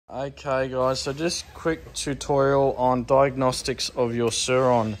Okay guys, so just quick tutorial on diagnostics of your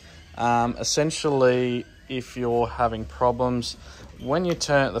Surron. Essentially, if you're having problems, when you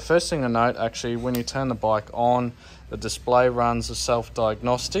turn, the first thing to note actually, when you turn the bike on, the display runs a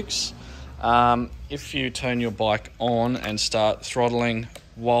self-diagnostics. If you turn your bike on and start throttling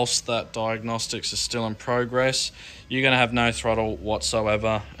whilst that diagnostics is still in progress, you're going to have no throttle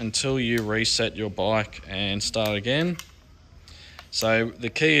whatsoever until you reset your bike and start again. So the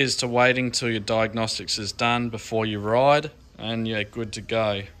key is to waiting till your diagnostics is done before you ride and you're good to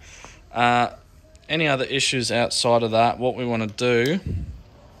go. Any other issues outside of that, what we want to do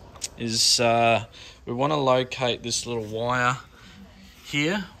is we want to locate this little wire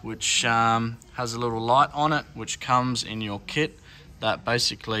here, which has a little light on it, which comes in your kit, that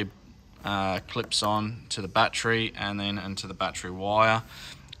basically clips on to the battery and then into the battery wire.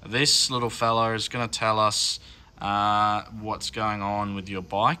 This little fella is going to tell us what's going on with your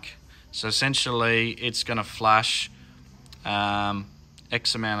bike. So essentially it's going to flash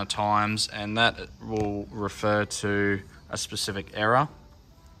X amount of times, and that will refer to a specific error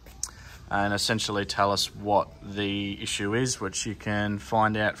and essentially tell us what the issue is, which you can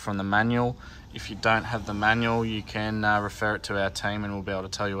find out from the manual. If you don't have the manual, you can refer it to our team and we'll be able to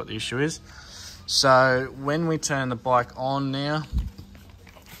tell you what the issue is. So when we turn the bike on now,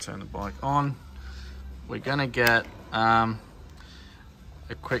 we're going to get a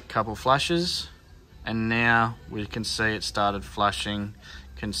quick couple flashes, and now we can see it started flashing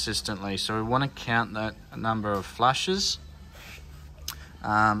consistently. So we want to count that number of flashes.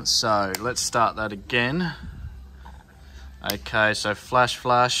 So let's start that again. Okay, so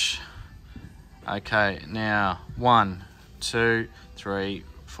flash. Okay, now 1, 2, 3,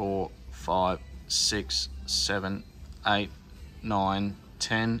 4, 5, 6, 7, 8, 9,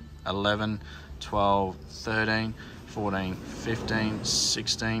 10, 11, 12, 13, 14, 15,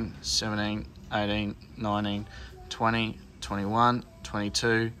 16, 17, 18, 19, 20, 21,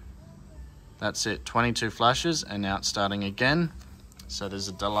 22. That's it, 22 flashes, and now it's starting again. So there's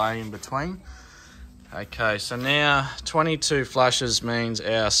a delay in between. Okay, so now 22 flashes means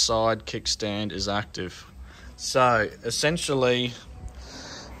our side kickstand is active. So essentially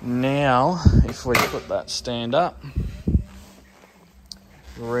now, if we put that stand up,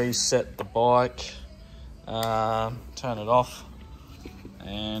 reset the bike, turn it off,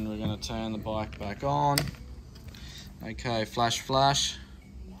 and we're going to turn the bike back on. Okay, flash.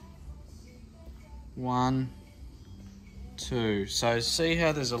 1, 2. So see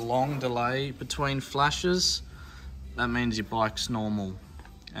how there's a long delay between flashes? That means your bike's normal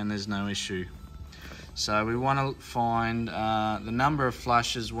and there's no issue. So we want to find the number of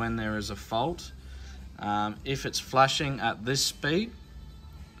flashes when there is a fault. If it's flashing at this speed,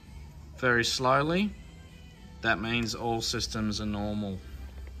 very slowly, that means all systems are normal.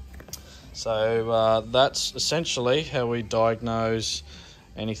 So that's essentially how we diagnose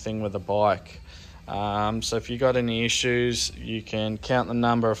anything with a bike. So if you got any issues, you can count the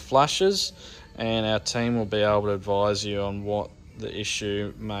number of flashes and our team will be able to advise you on what the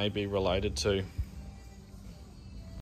issue may be related to.